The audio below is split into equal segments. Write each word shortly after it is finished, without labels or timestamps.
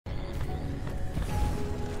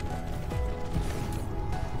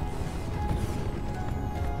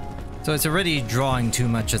So it's already drawing too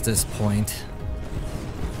much at this point.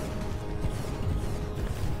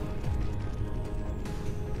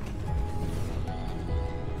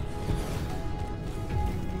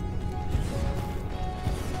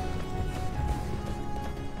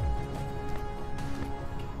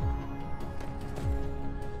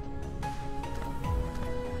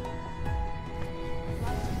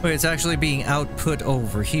 Wait, it's actually being output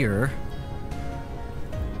over here.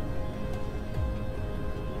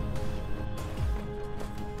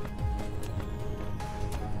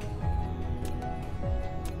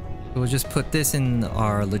 We'll just put this in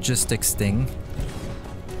our logistics thing.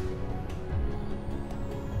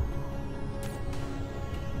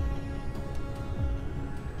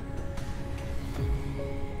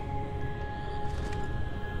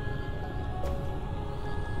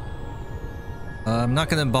 I'm not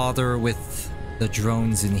gonna bother with the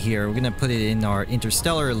drones in here. We're gonna put it in our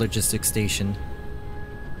interstellar logistics station.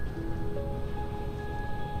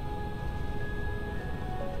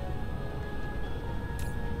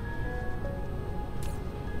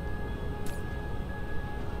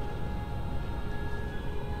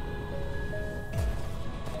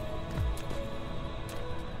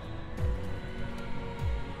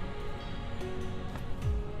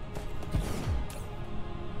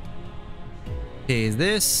 Okay,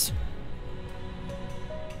 this.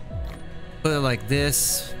 Put it like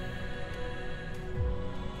this.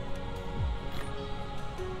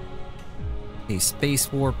 Okay,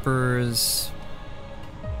 space warpers.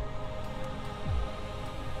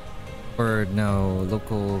 Or no,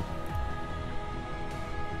 local.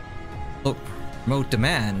 Oh, remote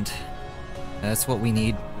demand. That's what we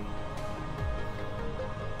need.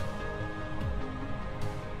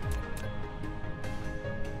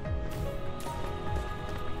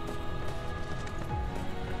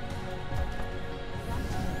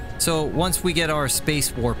 So once we get our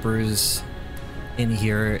space warpers in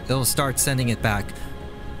here, it'll start sending it back.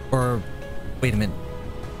 Or, wait a minute.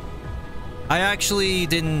 I actually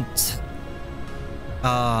didn't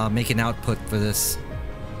make an output for this.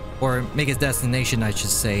 Or make a destination, I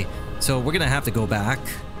should say. So we're gonna have to go back.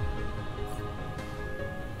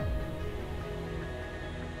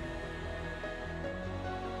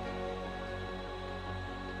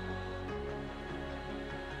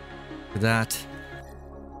 For that.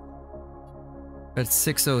 At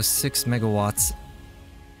 606 megawatts.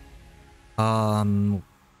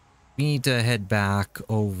 We need to head back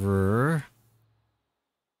over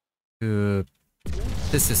to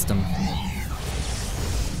this system.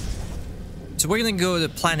 So we're gonna go to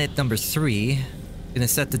planet number 3. Gonna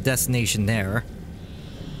set the destination there.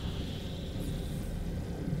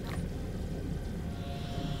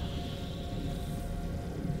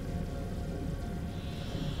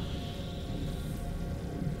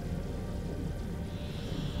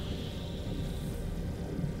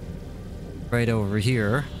 Right over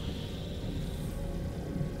here.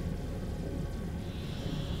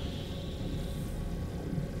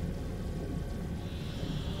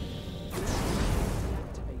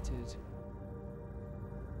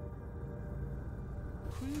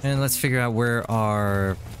 And let's figure out where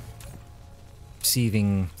our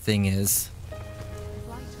receiving thing is.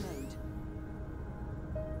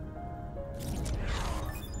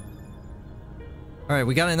 Alright,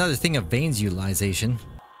 we got another thing of Bane's utilization.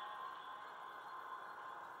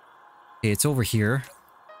 Okay, it's over here.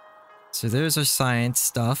 So there's our science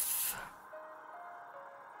stuff.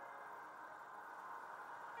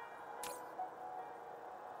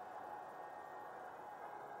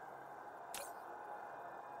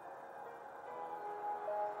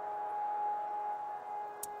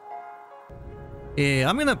 Yeah,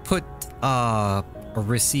 I'm gonna put a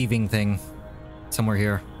receiving thing somewhere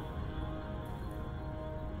here.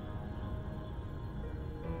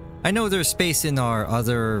 I know there's space in our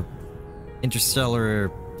other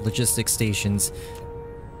interstellar logistics stations,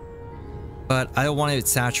 but I don't want it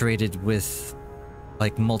saturated with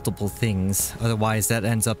like multiple things, otherwise that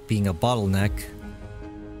ends up being a bottleneck.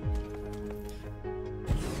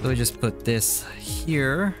 So I just put this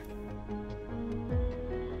here,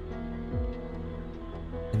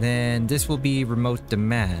 and then this will be remote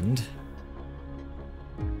demand.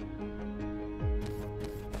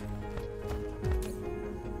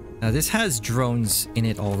 Now this has drones in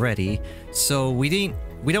it already, so we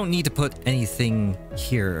don't need to put anything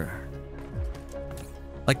here.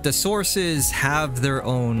 Like the sources have their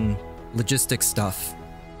own logistics stuff,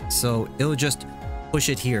 so it'll just push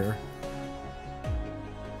it here.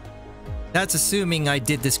 That's assuming I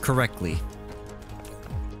did this correctly.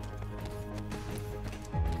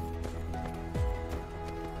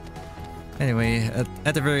 Anyway,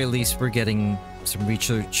 at the very least we're getting some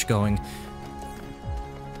research going.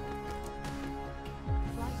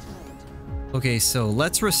 Okay, so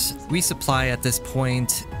let's resupply at this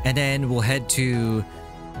point, and then we'll head to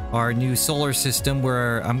our new solar system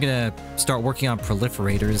where I'm gonna start working on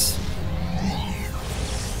proliferators.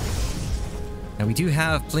 Now we do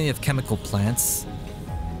have plenty of chemical plants.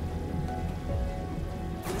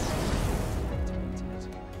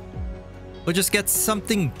 We'll just get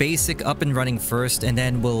something basic up and running first, and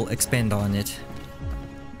then we'll expand on it.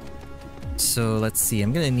 So let's see,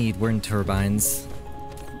 I'm gonna need wind turbines.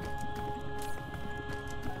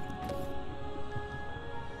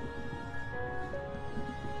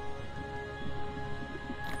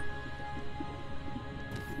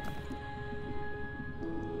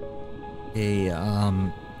 Okay,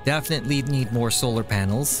 definitely need more solar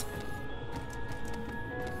panels.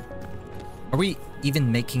 Are we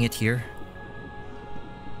even making it here?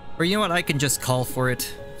 Or you know what, I can just call for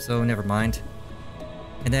it, so never mind.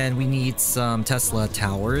 And then we need some Tesla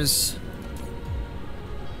towers.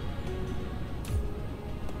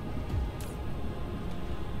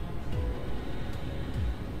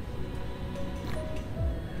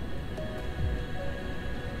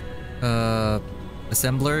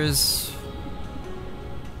 Assemblers.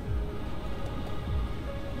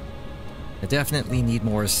 I definitely need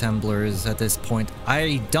more assemblers at this point.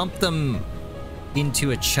 I dumped them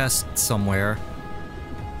into a chest somewhere,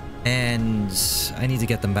 and I need to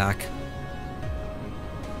get them back.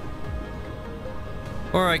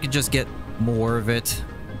 Or I could just get more of it.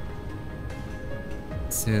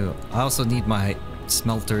 So I also need my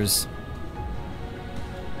smelters.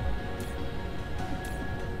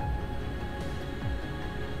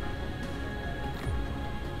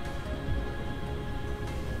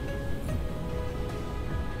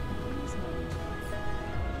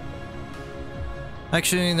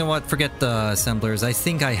 Actually, you know what? Forget the assemblers. I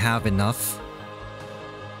think I have enough.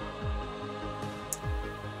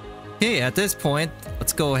 Okay, at this point,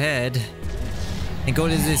 let's go ahead and go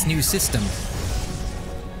to this new system.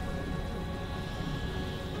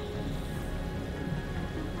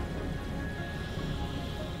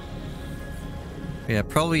 Yeah,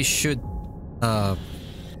 probably should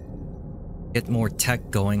get more tech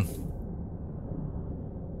going.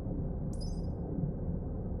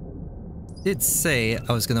 Did say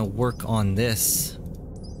I was gonna work on this.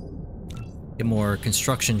 Get more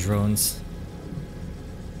construction drones.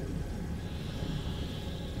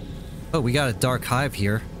 Oh, we got a dark hive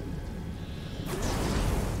here.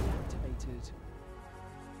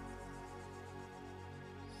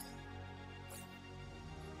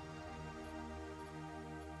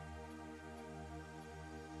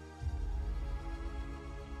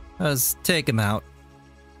 Let's take him out.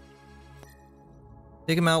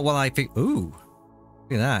 Take him out while I figure. Ooh,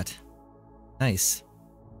 look at that. Nice.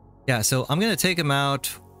 Yeah, so I'm gonna take him out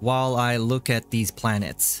while I look at these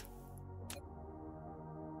planets.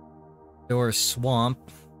 Or swamp.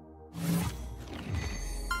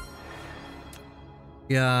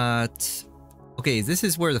 Got. Okay, this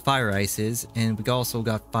is where the fire ice is, and we also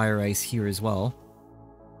got fire ice here as well.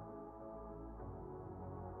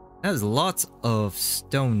 Has lots of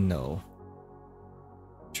stone though.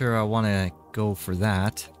 Sure, I want to go for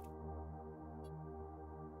that.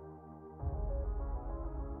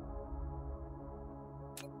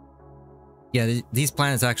 Yeah, these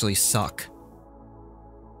planets actually suck.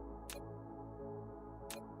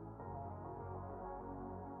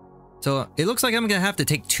 So it looks like I'm gonna have to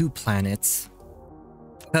take 2 planets,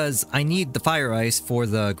 because I need the fire ice for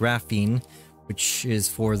the graphene, which is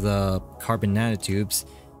for the carbon nanotubes.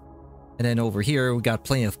 And then over here we got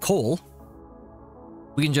plenty of coal.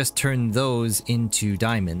 We can just turn those into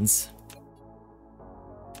diamonds.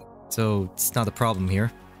 So it's not a problem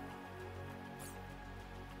here.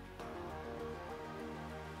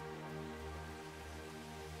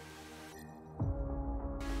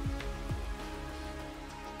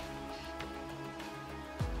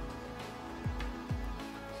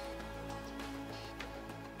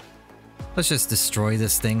 Let's just destroy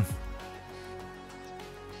this thing.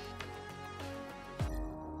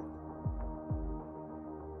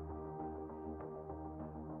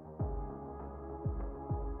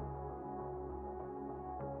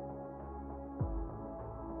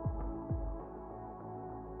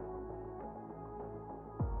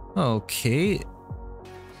 Okay.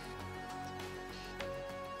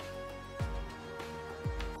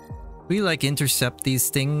 We like intercept these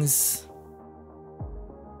things.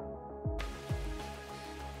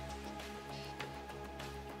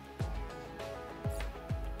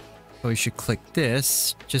 So we should click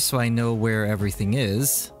this just so I know where everything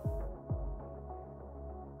is.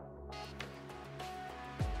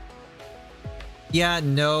 Yeah,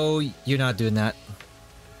 no, you're not doing that.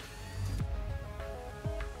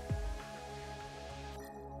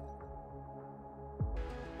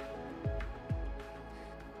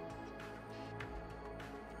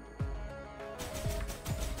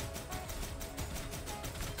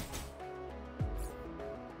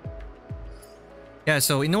 Yeah,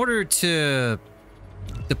 so in order to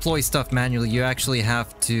deploy stuff manually, you actually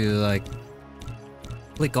have to, like,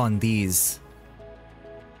 click on these.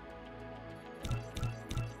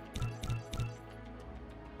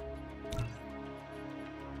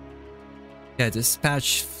 Yeah,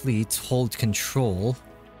 dispatch fleet, hold control.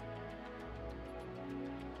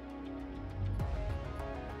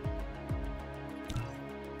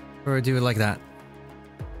 Or do it like that.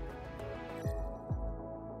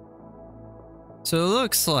 So it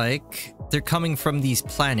looks like they're coming from these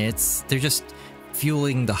planets. They're just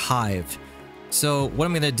fueling the hive. So what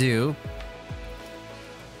I'm gonna do...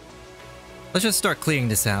 let's just start clearing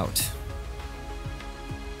this out.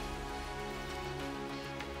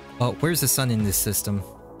 Oh, where's the sun in this system?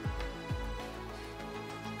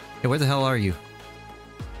 Hey, where the hell are you?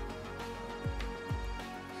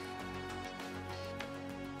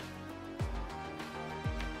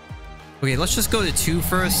 Okay, let's just go to 2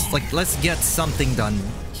 first. Like, let's get something done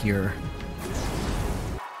here.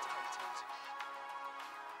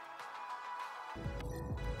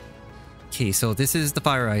 Okay, so this is the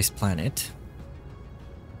Fire Ice planet.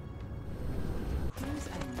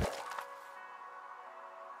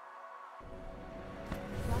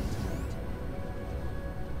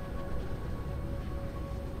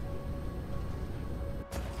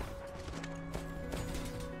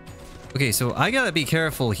 Okay, so I gotta be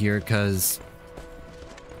careful here because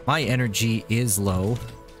my energy is low.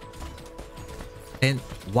 And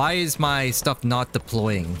why is my stuff not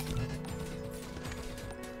deploying?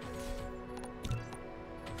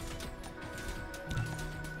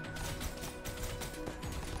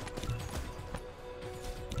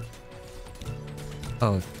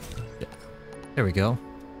 Oh, there we go.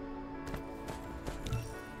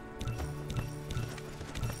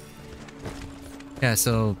 Yeah,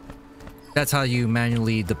 so that's how you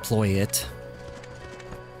manually deploy it.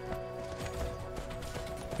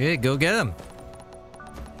 Okay, go get him.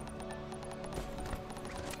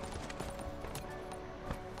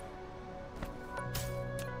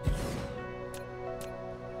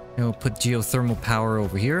 We'll put geothermal power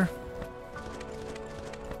over here.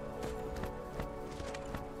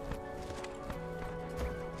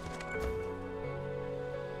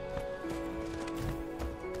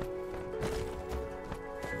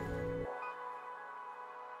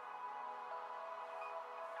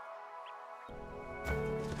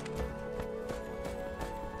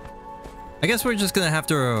 I guess we're just gonna have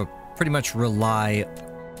to pretty much rely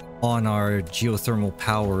on our geothermal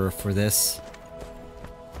power for this.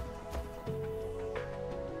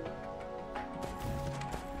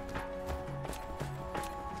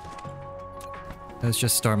 Let's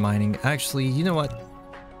just start mining. Actually, you know what?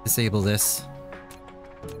 Disable this.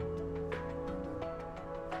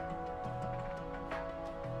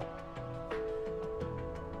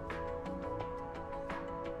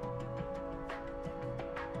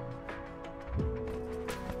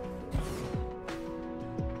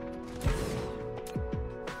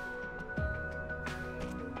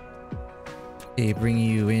 Okay, bring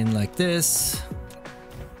you in like this.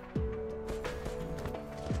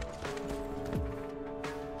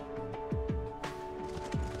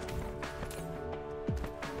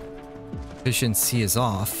 Efficiency is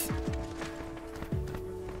off.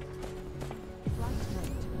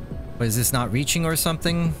 But is this not reaching or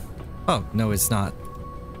something? Oh, no, it's not.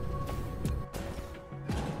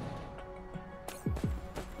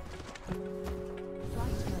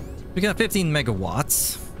 We got 15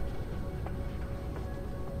 megawatts.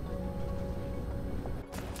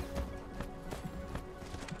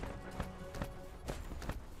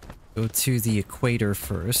 Go to the equator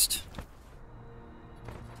first.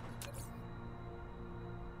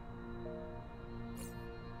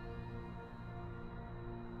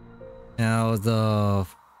 Now the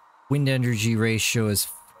wind energy ratio is...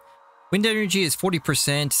 wind energy is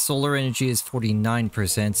 40%, solar energy is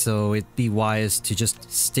 49%, so it'd be wise to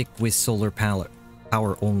just stick with solar power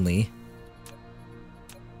only.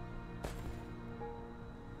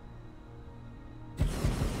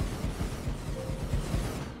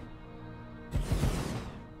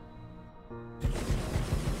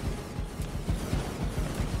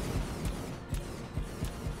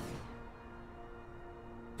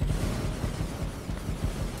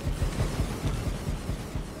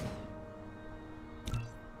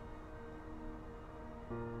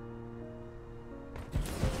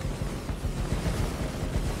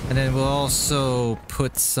 And then we'll also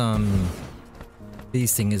put some...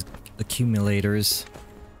 these things, accumulators.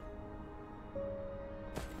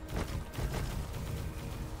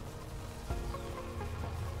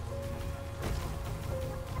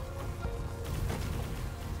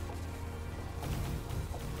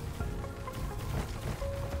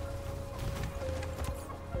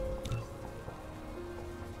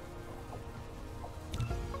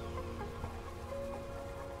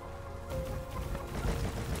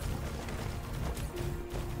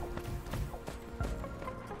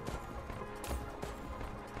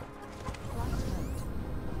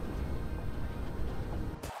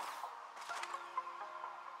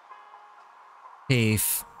 Okay,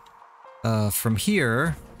 from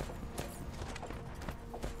here,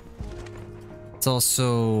 let's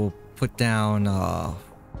also put down,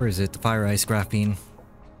 where is it? The fire ice graphene.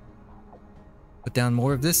 Put down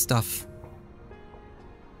more of this stuff.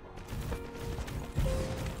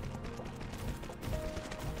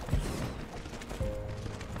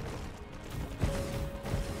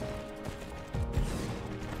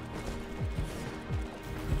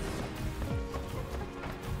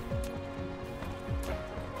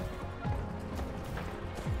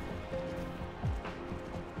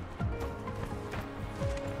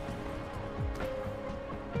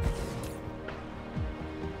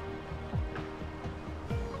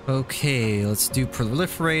 Okay, let's do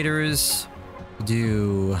proliferators.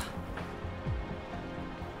 Do...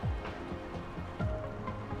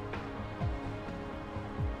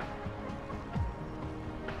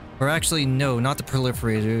 or actually, no, not the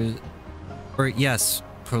proliferators. Or yes,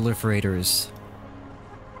 proliferators.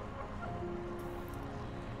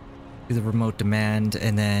 Do the remote demand,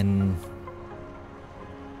 and then...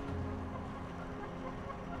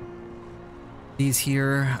 these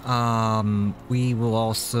here. We will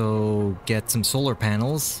also get some solar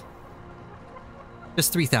panels.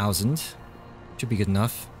 Just 3,000. Should be good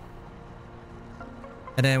enough.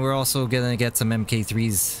 And then we're also gonna get some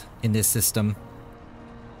MK3s in this system.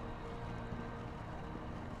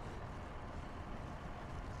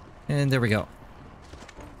 And there we go.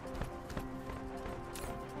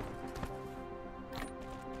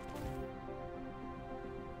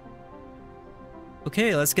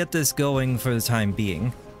 Okay, let's get this going for the time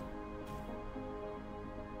being.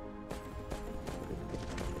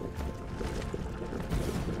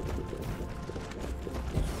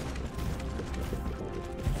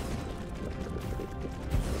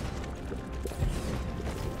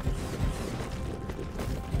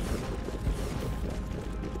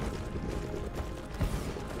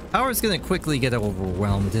 Power's gonna quickly get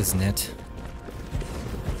overwhelmed, isn't it?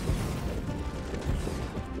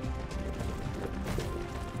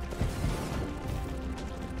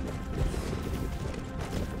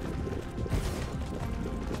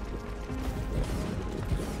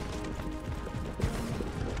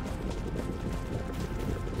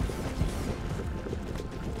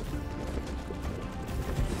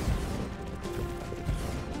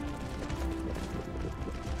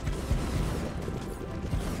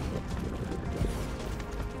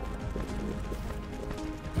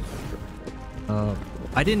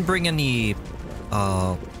 I didn't bring any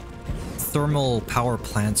thermal power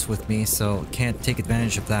plants with me, so can't take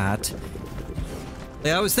advantage of that.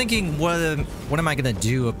 Yeah, I was thinking, what am I gonna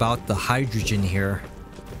do about the hydrogen here?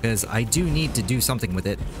 Because I do need to do something with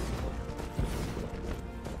it.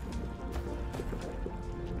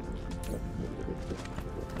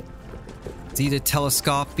 See, the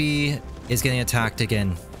telescopy is getting attacked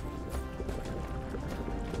again.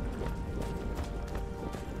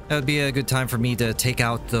 That would be a good time for me to take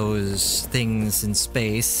out those things in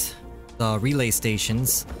space. The relay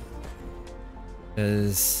stations.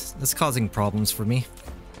 Because that's causing problems for me.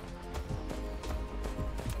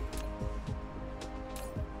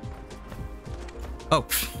 Oh.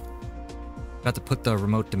 Got to put the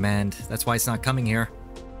remote demand. That's why it's not coming here.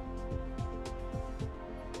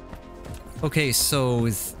 Okay, so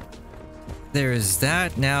there's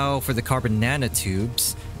that now for the carbon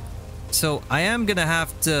nanotubes. So I am gonna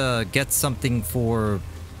have to get something for...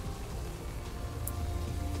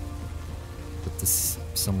 put this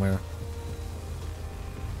somewhere.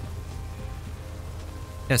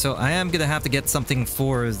 Yeah, so I am gonna have to get something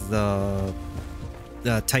for the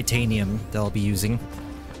titanium that I'll be using.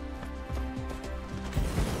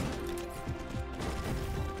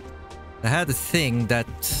 I had a thing that...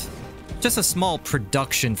 just a small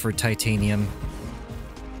production for titanium.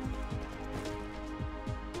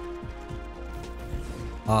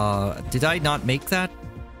 Did I not make that?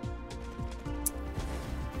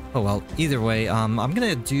 Oh well, either way, I'm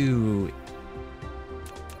gonna do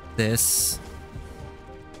this.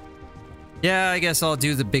 Yeah, I guess I'll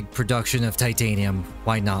do the big production of titanium.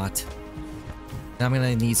 Why not? Now I'm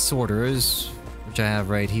gonna need sorters, which I have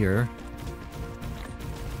right here.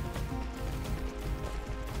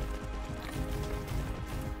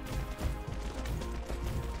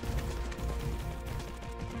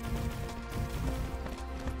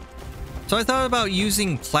 So I thought about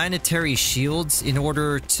using planetary shields in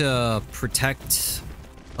order to protect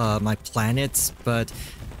my planets, but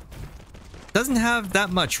it doesn't have that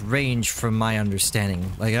much range from my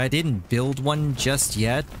understanding. Like, I didn't build one just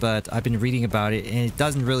yet, but I've been reading about it and it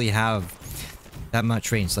doesn't really have that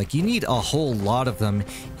much range. Like, you need a whole lot of them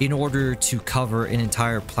in order to cover an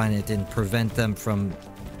entire planet and prevent them from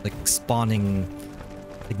like spawning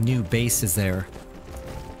like new bases there.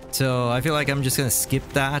 So I feel like I'm just gonna skip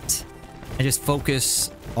that and just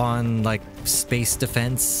focus on like space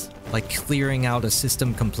defense, like clearing out a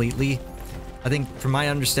system completely. I think from my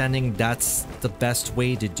understanding that's the best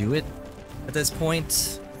way to do it at this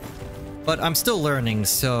point, but I'm still learning,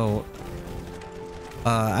 so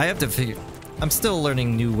I have to figure. I'm still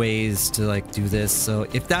learning new ways to like do this, so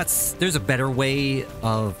if there's a better way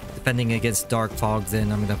of defending against dark fog,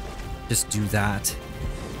 then I'm gonna just do that.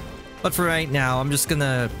 But for right now, I'm just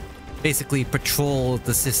gonna basically patrol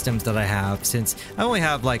the systems that I have, since I only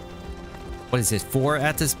have like, what is it, 4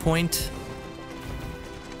 at this point?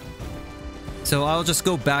 So I'll just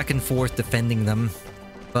go back and forth defending them.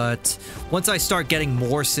 But once I start getting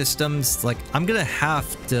more systems, like, I'm gonna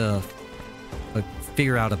have to like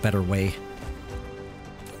figure out a better way.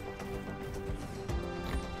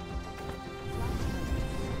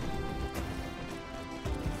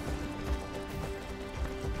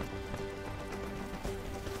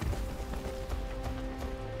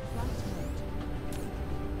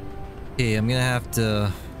 Okay, I'm gonna have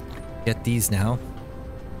to get these now.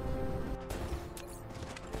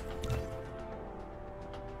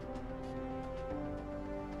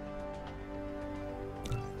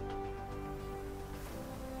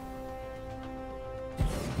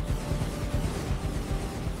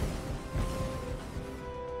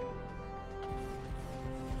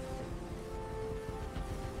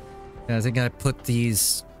 Yeah, I think I put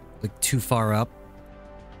these like too far up.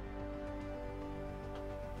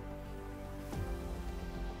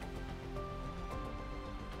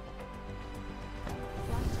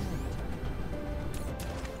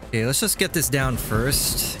 Okay, let's just get this down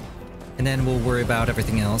first, and then we'll worry about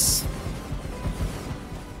everything else.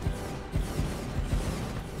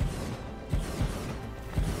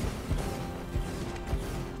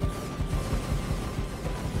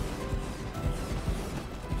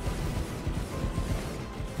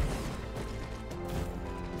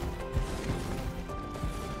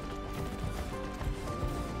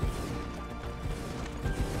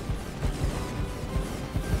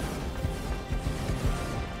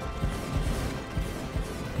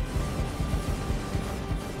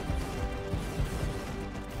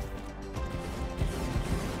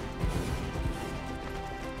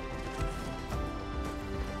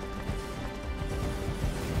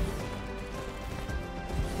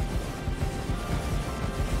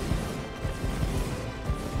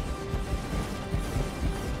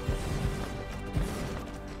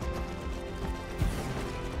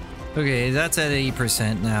 Okay, that's at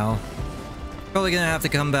 80% now. Probably gonna have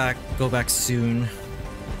to go back soon.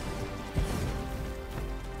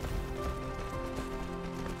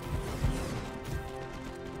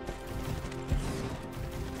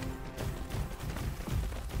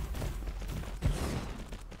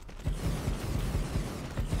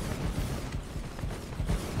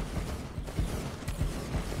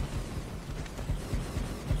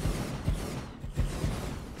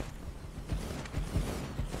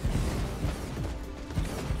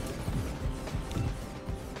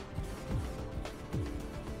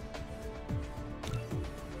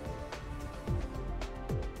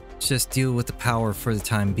 Just deal with the power for the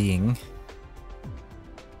time being.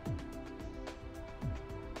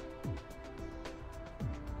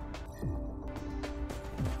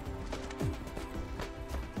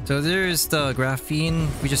 So there's the graphene.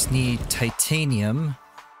 We just need titanium.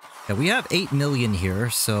 Yeah, we have 8 million here,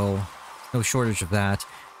 so no shortage of that.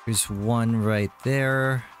 There's one right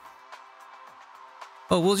there.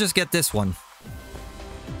 Oh, we'll just get this one.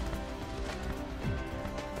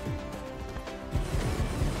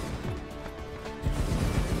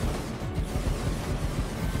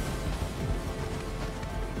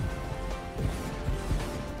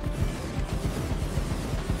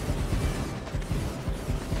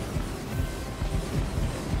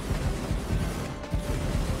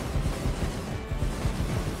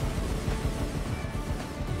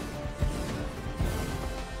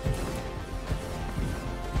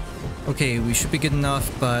 Okay, we should be good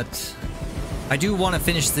enough, but I do want to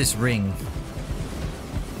finish this ring.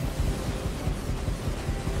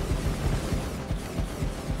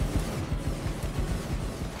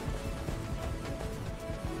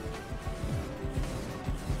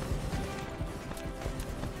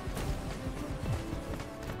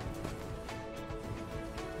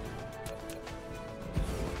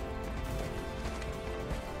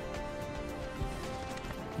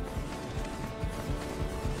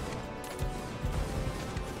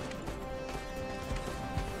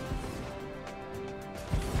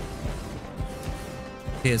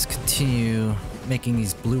 Okay, let's continue making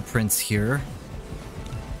these blueprints here.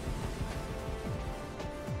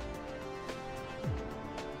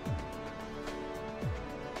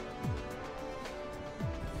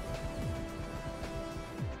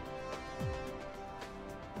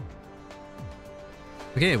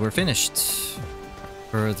 Okay, we're finished.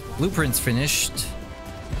 Or the blueprint's finished.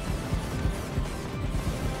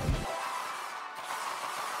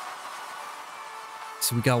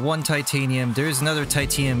 So we got one titanium. There's another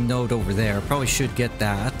titanium node over there. Probably should get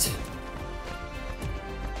that.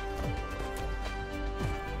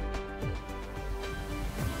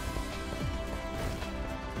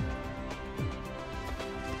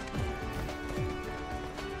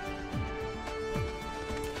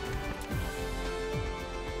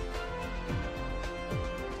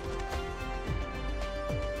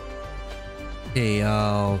 Okay,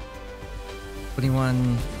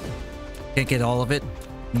 21. Can't get all of it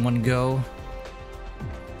in one go.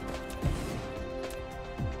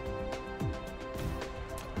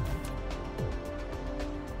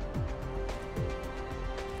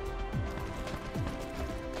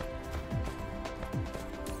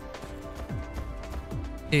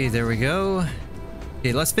 Okay, there we go.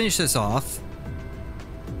 Okay, let's finish this off.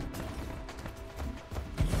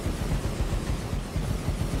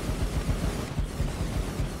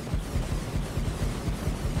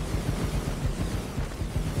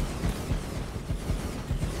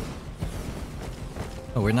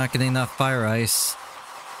 Oh, we're not getting enough fire ice.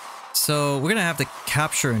 So we're gonna have to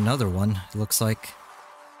capture another one, it looks like.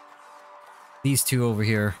 These two over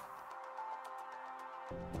here.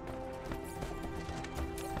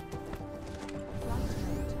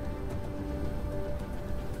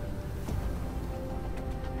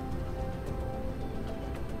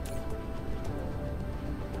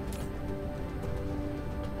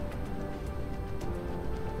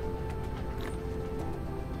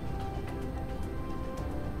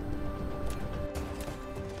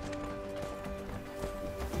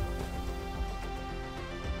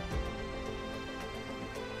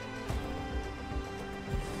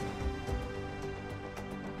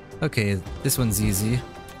 Okay, this one's easy.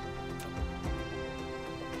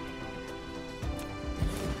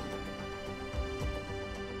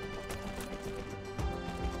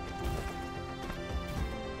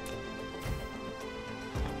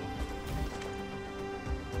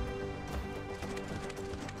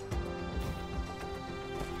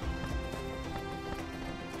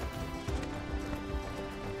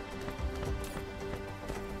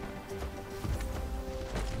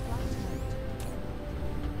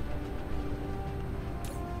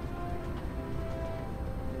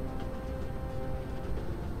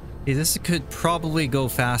 Okay, this could probably go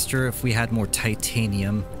faster if we had more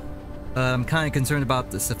titanium. I'm kind of concerned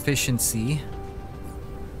about the sufficiency.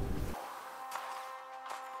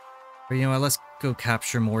 But you know what, let's go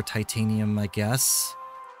capture more titanium, I guess.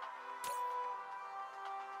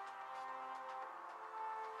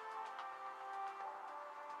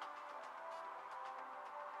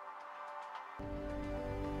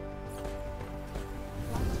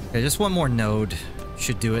 Okay, just one more node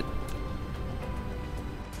should do it.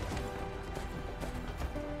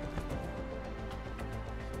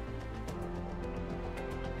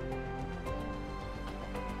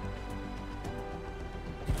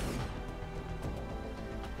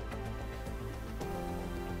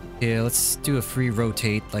 Yeah, let's do a free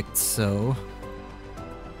rotate like so.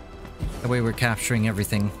 That way we're capturing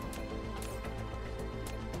everything.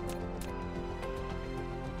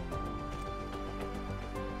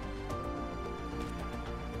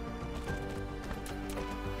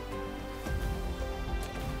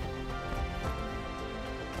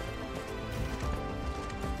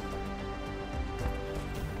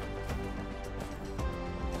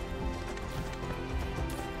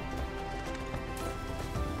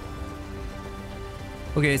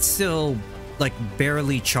 Okay, it's still, like,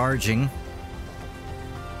 barely charging.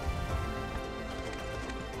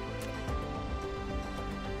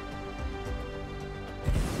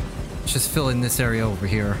 Let's just fill in this area over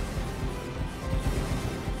here.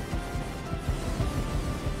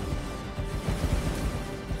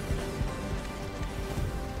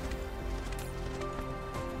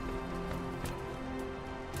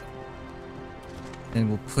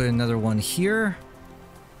 put another one here.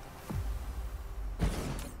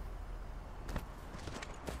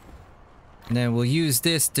 And then we'll use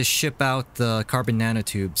this to ship out the carbon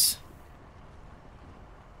nanotubes.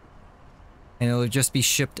 And it'll just be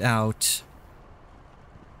shipped out.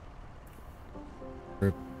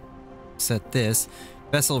 Or set this.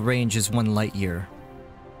 Vessel range is 1 light year.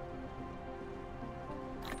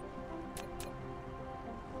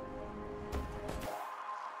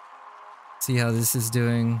 See how this is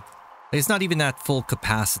doing. It's not even at full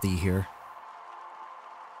capacity here.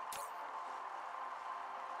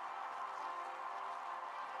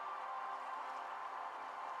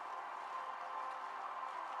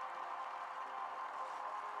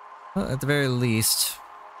 Well, at the very least,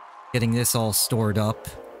 getting this all stored up.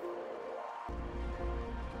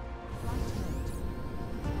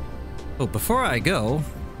 Oh, before I go,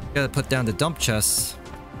 gotta put down the dump chests.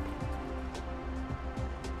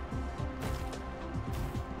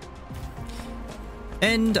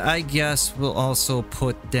 And I guess we'll also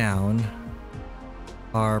put down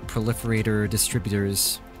our proliferator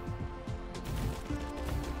distributors.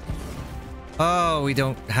 Oh, we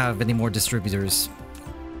don't have any more distributors.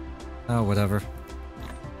 Oh, whatever.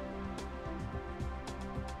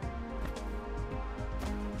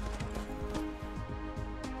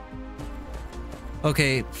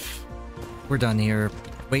 Okay, we're done here.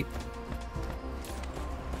 Wait.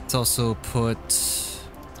 Let's also put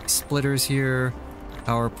splitters here.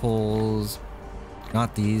 Power poles.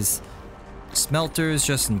 Not these. Smelters,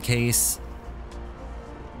 just in case.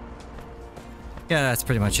 Yeah, that's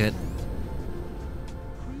pretty much it.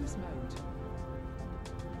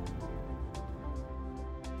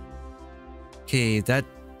 Okay, that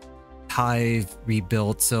hive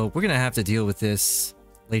rebuilt, so we're gonna have to deal with this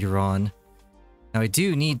later on. Now I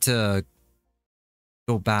do need to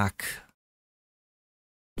go back.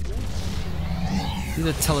 See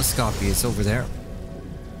the telescopy is over there.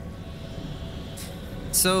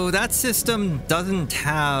 So that system doesn't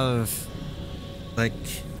have, like,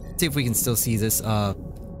 see if we can still see this. Yeah,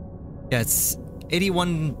 it's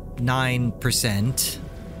 81.9%.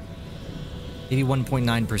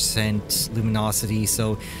 81.9% luminosity,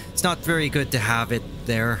 so it's not very good to have it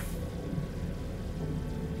there.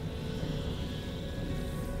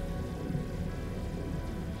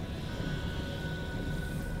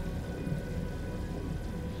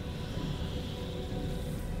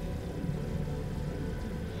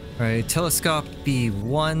 Alright, telescope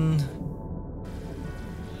B1.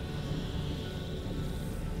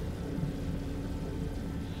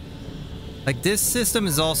 Like, this system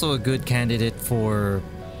is also a good candidate for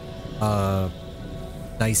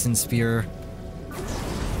Dyson Sphere.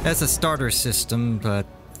 That's a starter system, but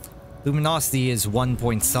luminosity is 1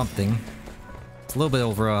 point something. It's a little bit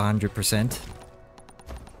over 100%.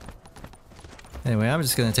 Anyway, I'm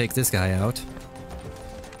just gonna take this guy out.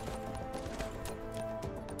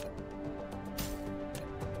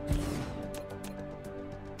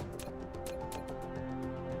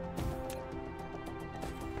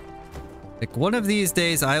 Like, one of these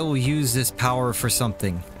days, I will use this power for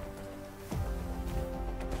something.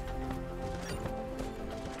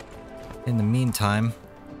 In the meantime...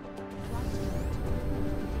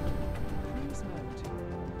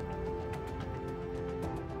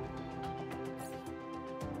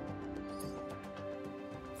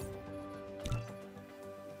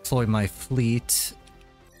 deploy my fleet.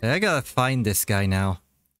 I gotta find this guy now.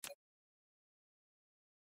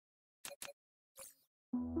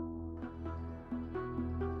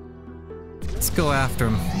 Let's go after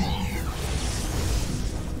him.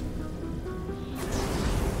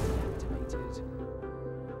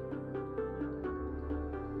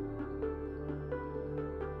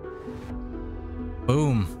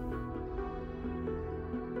 Boom.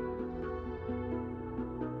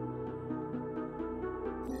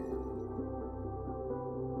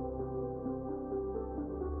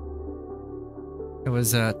 It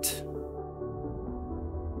was at...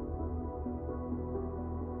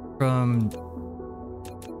 from...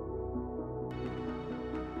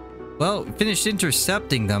 well, finished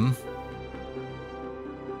intercepting them.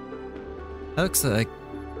 That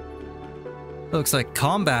looks like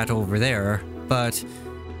combat over there, but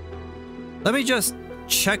let me just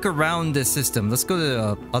check around this system. Let's go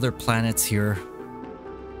to other planets here.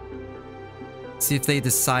 See if they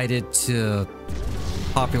decided to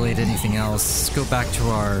populate anything else. Let's go back to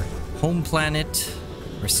our home planet,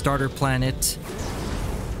 our starter planet.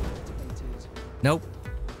 Nope.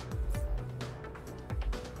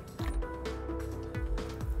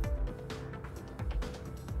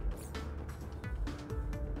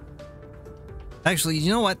 Actually, you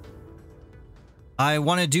know what? I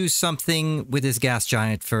want to do something with this gas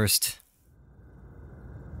giant first.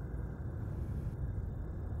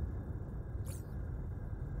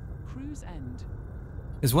 Cruise end.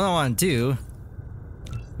 Because what I want to do,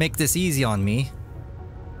 make this easy on me.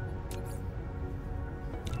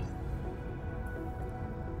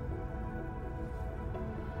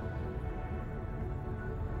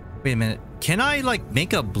 Wait a minute. Can I, like,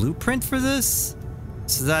 make a blueprint for this?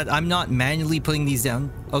 So that I'm not manually putting these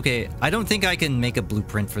down? Okay, I don't think I can make a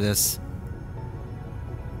blueprint for this.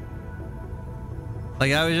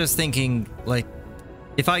 Like, I was just thinking, like,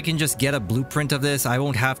 if I can just get a blueprint of this, I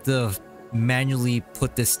won't have to manually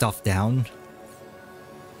put this stuff down.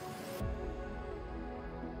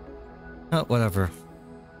 Oh, whatever.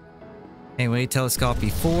 Anyway, telescope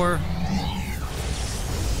before.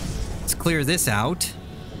 Let's clear this out.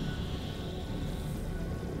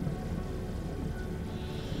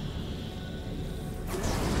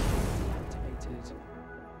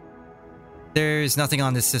 There's nothing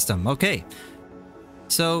on this system. Okay.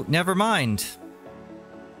 So, never mind.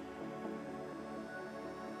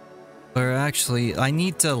 Or actually, I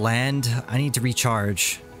need to land. I need to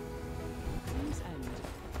recharge.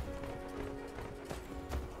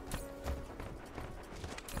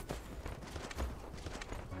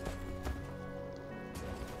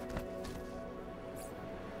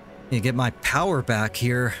 Need to get my power back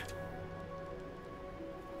here.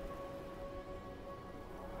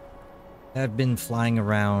 I've been flying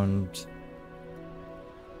around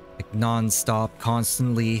like non-stop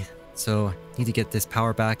constantly, so need to get this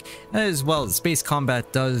power back. As well, space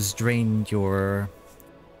combat does drain your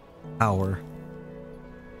power.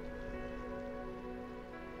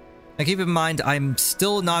 Now keep in mind, I'm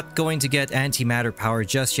still not going to get antimatter power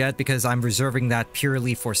just yet because I'm reserving that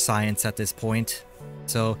purely for science at this point.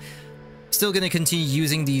 So, still going to continue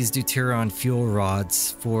using these deuterium fuel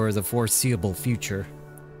rods for the foreseeable future.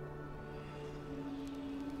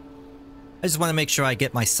 I just want to make sure I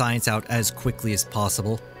get my science out as quickly as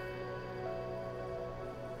possible.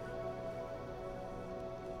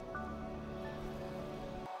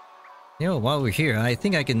 You know, while we're here, I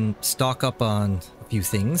think I can stock up on a few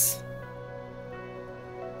things.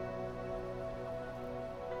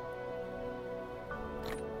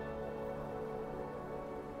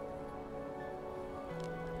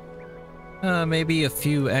 Maybe a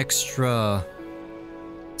few extra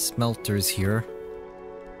smelters here.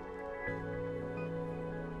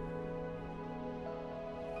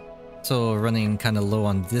 So running kind of low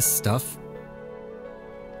on this stuff.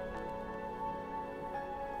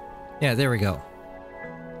 Yeah, there we go.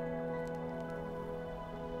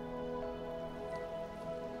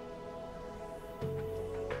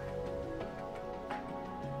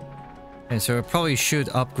 And so I probably should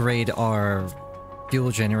upgrade our fuel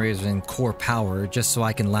generators and core power just so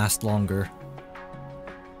I can last longer.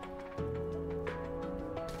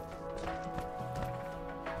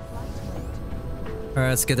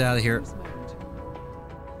 Alright, let's get out of here.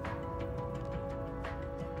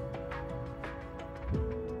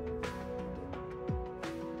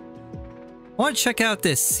 I want to check out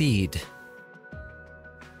this seed.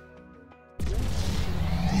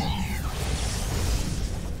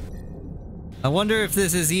 I wonder if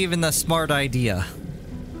this is even a smart idea.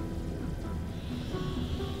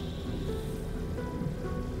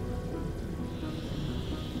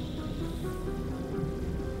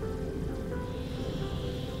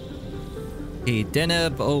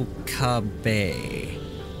 Deneb Okabe.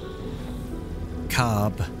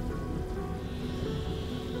 Cobb.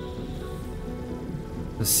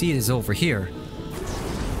 The seed is over here.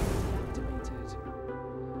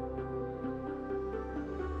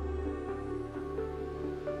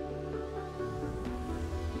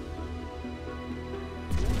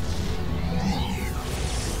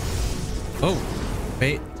 Oh,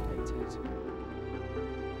 wait.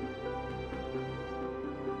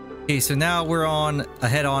 Okay, so now we're on a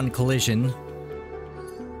head-on collision.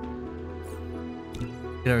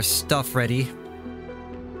 Get our stuff ready.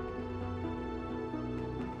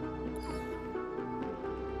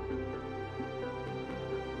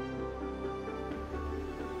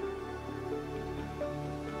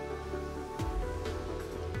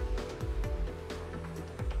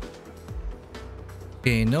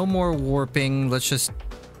 Okay, no more warping. Let's just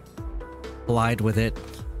collide with it.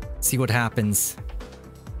 See what happens.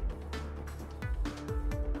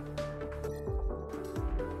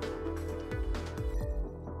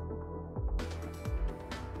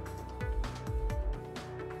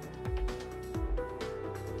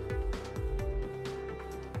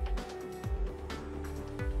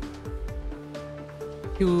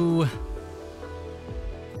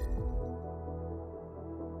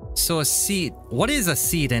 So a seed. What is a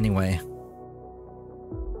seed anyway?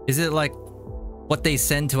 Is it like what they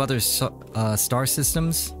send to other star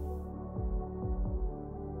systems?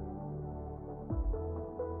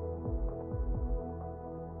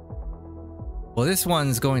 Well, this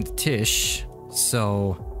one's going to Tish,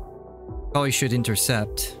 so probably should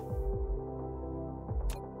intercept.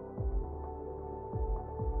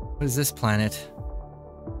 What is this planet?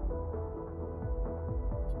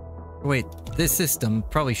 Wait, this system,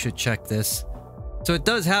 probably should check this. So it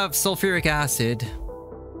does have sulfuric acid,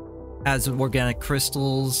 has organic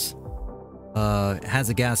crystals, has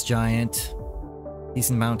a gas giant,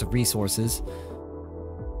 decent amount of resources.